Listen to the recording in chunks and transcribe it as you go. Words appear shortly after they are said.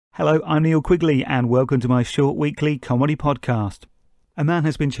Hello, I'm Neil Quigley and welcome to my short weekly comedy podcast. A man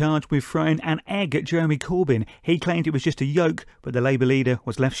has been charged with throwing an egg at Jeremy Corbyn. He claimed it was just a joke, but the Labour leader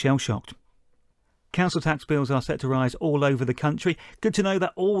was left shell-shocked. Council tax bills are set to rise all over the country. Good to know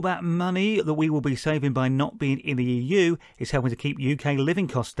that all that money that we will be saving by not being in the EU is helping to keep UK living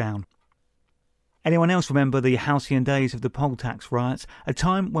costs down. Anyone else remember the halcyon days of the poll tax riots, a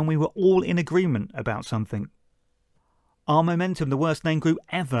time when we were all in agreement about something? Are Momentum the worst name group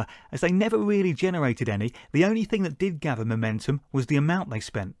ever, as they never really generated any? The only thing that did gather momentum was the amount they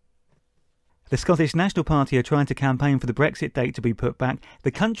spent. The Scottish National Party are trying to campaign for the Brexit date to be put back.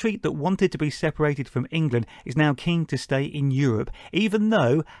 The country that wanted to be separated from England is now keen to stay in Europe, even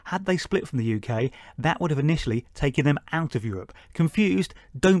though, had they split from the UK, that would have initially taken them out of Europe. Confused?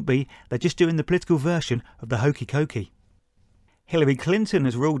 Don't be, they're just doing the political version of the hokey cokey. Hillary Clinton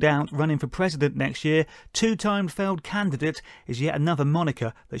has ruled out running for president next year. Two-time failed candidate is yet another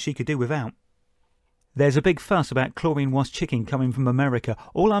moniker that she could do without. There's a big fuss about chlorine-washed chicken coming from America.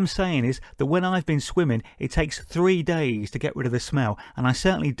 All I'm saying is that when I've been swimming, it takes 3 days to get rid of the smell, and I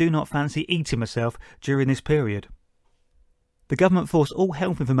certainly do not fancy eating myself during this period. The government forced all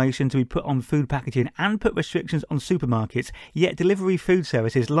health information to be put on food packaging and put restrictions on supermarkets, yet delivery food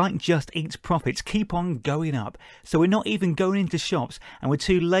services like Just Eat's profits keep on going up. So we're not even going into shops and we're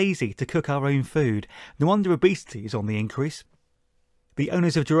too lazy to cook our own food. No wonder obesity is on the increase. The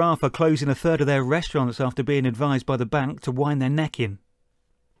owners of Giraffe are closing a third of their restaurants after being advised by the bank to wind their neck in.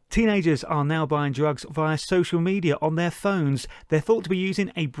 Teenagers are now buying drugs via social media on their phones. They're thought to be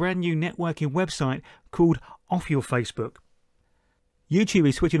using a brand new networking website called Off Your Facebook. YouTube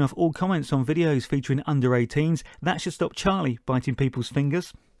is switching off all comments on videos featuring under 18s. That should stop Charlie biting people's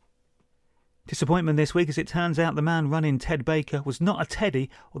fingers. Disappointment this week as it turns out the man running Ted Baker was not a teddy,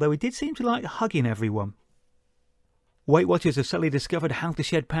 although he did seem to like hugging everyone. Weight Watchers have suddenly discovered how to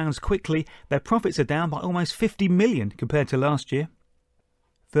shed pounds quickly. Their profits are down by almost 50 million compared to last year.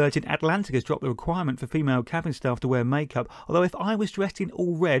 Virgin Atlantic has dropped the requirement for female cabin staff to wear makeup, although if I was dressed in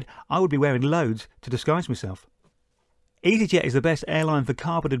all red, I would be wearing loads to disguise myself. EasyJet is the best airline for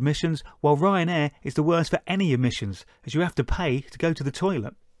carbon emissions, while Ryanair is the worst for any emissions, as you have to pay to go to the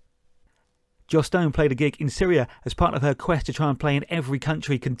toilet. Joss Stone played a gig in Syria as part of her quest to try and play in every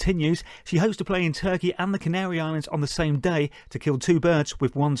country continues. She hopes to play in Turkey and the Canary Islands on the same day to kill 2 birds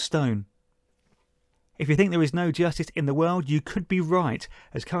with 1 stone. If you think there is no justice in the world, you could be right,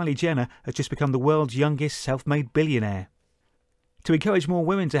 as Kylie Jenner has just become the world's youngest self-made billionaire. To encourage more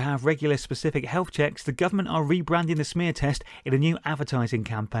women to have regular specific health checks, the government are rebranding the smear test in a new advertising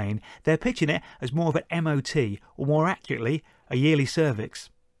campaign. They're pitching it as more of an MOT, or more accurately, a yearly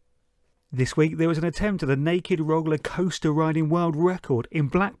cervix. This week there was an attempt at the naked roller coaster riding world record in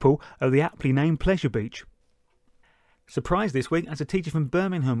Blackpool at the aptly named Pleasure Beach. Surprise this week as a teacher from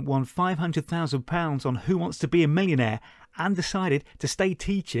Birmingham won £500,000 on Who Wants to Be a Millionaire and decided to stay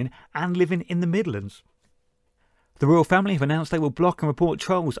teaching and living in the Midlands. The royal family have announced they will block and report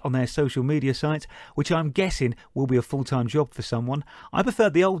trolls on their social media sites, which I'm guessing will be a full-time job for someone. I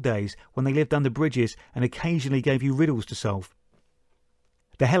preferred the old days when they lived under bridges and occasionally gave you riddles to solve.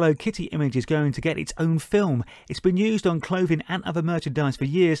 The Hello Kitty image is going to get its own film. It's been used on clothing and other merchandise for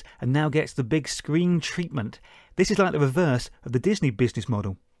years and now gets the big screen treatment. This is like the reverse of the Disney business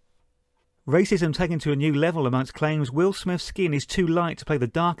model. Racism taken to a new level amongst claims Will Smith's skin is too light to play the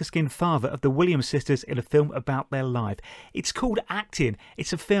darker-skinned father of the Williams sisters in a film about their life. It's called acting.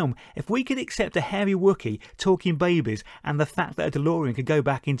 It's a film. If we could accept a hairy Wookiee talking babies and the fact that a DeLorean could go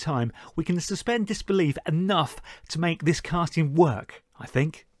back in time, we can suspend disbelief enough to make this casting work, I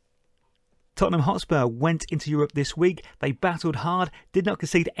think. Tottenham Hotspur went into Europe this week. They battled hard, did not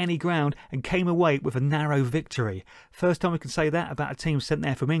concede any ground and came away with a narrow victory. First time we can say that about a team sent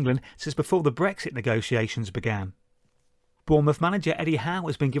there from England since before the Brexit negotiations began. Bournemouth manager Eddie Howe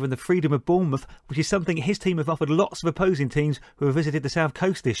has been given the freedom of Bournemouth, which is something his team have offered lots of opposing teams who have visited the South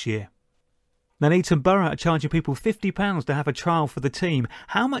Coast this year. Nuneaton Borough are charging people £50 to have a trial for the team.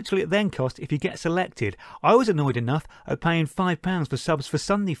 How much will it then cost if you get selected? I was annoyed enough at paying £5 for subs for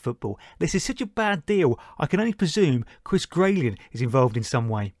Sunday football. This is such a bad deal. I can only presume Chris Graylian is involved in some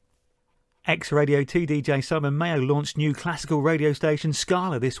way. Ex-Radio 2 DJ Simon Mayo launched new classical radio station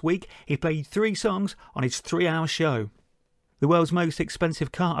Scala this week. He played 3 songs on his 3-hour show. The world's most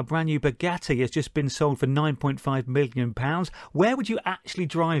expensive car, a brand new Bugatti, has just been sold for £9.5 million. Where would you actually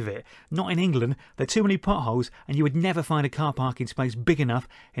drive it? Not in England. There are too many potholes and you would never find a car parking space big enough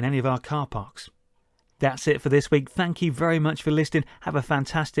in any of our car parks. That's it for this week. Thank you very much for listening. Have a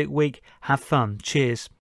fantastic week. Have fun. Cheers.